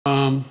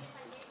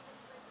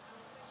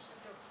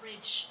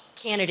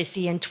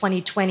candidacy in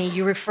 2020,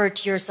 you referred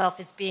to yourself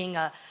as being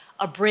a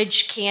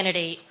bridge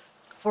candidate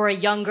for a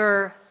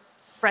younger,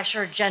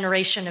 fresher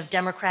generation of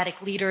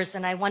Democratic leaders,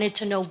 and I wanted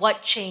to know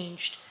what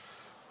changed.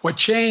 What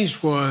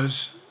changed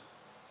was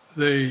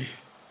the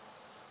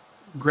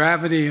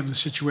gravity of the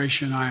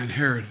situation I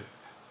inherited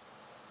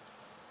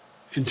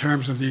in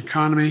terms of the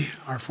economy,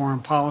 our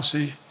foreign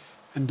policy,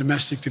 and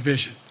domestic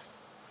division.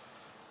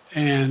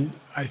 And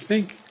I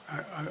think,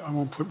 I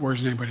won't put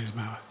words in anybody's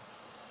mouth,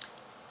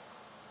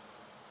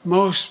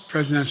 most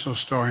presidential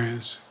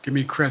historians give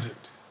me credit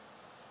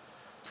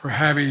for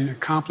having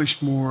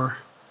accomplished more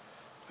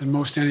than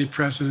most any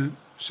president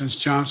since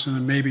Johnson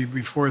and maybe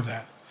before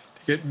that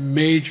to get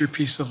major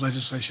pieces of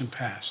legislation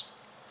passed.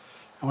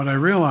 And what I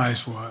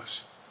realized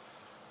was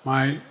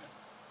my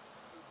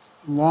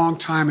long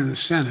time in the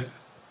Senate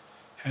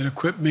had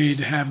equipped me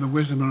to have the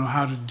wisdom to know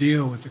how to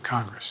deal with the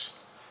Congress,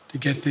 to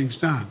get things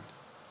done.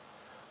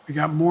 We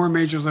got more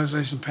major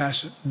legislation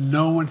passed that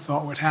no one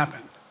thought would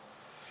happen.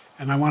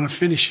 And I want to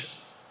finish it,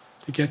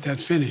 to get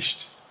that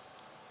finished.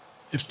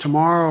 If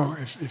tomorrow,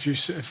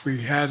 if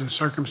we had a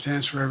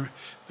circumstance where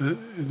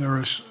there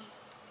was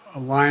a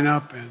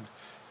lineup and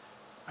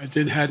I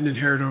hadn't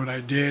inherited what I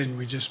did and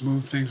we just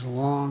moved things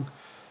along,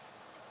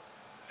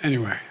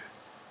 anyway,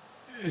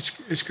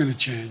 it's going to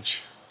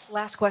change.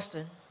 Last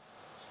question.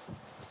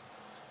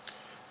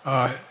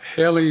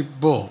 Haley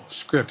Bull,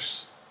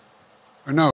 Scripps, or no?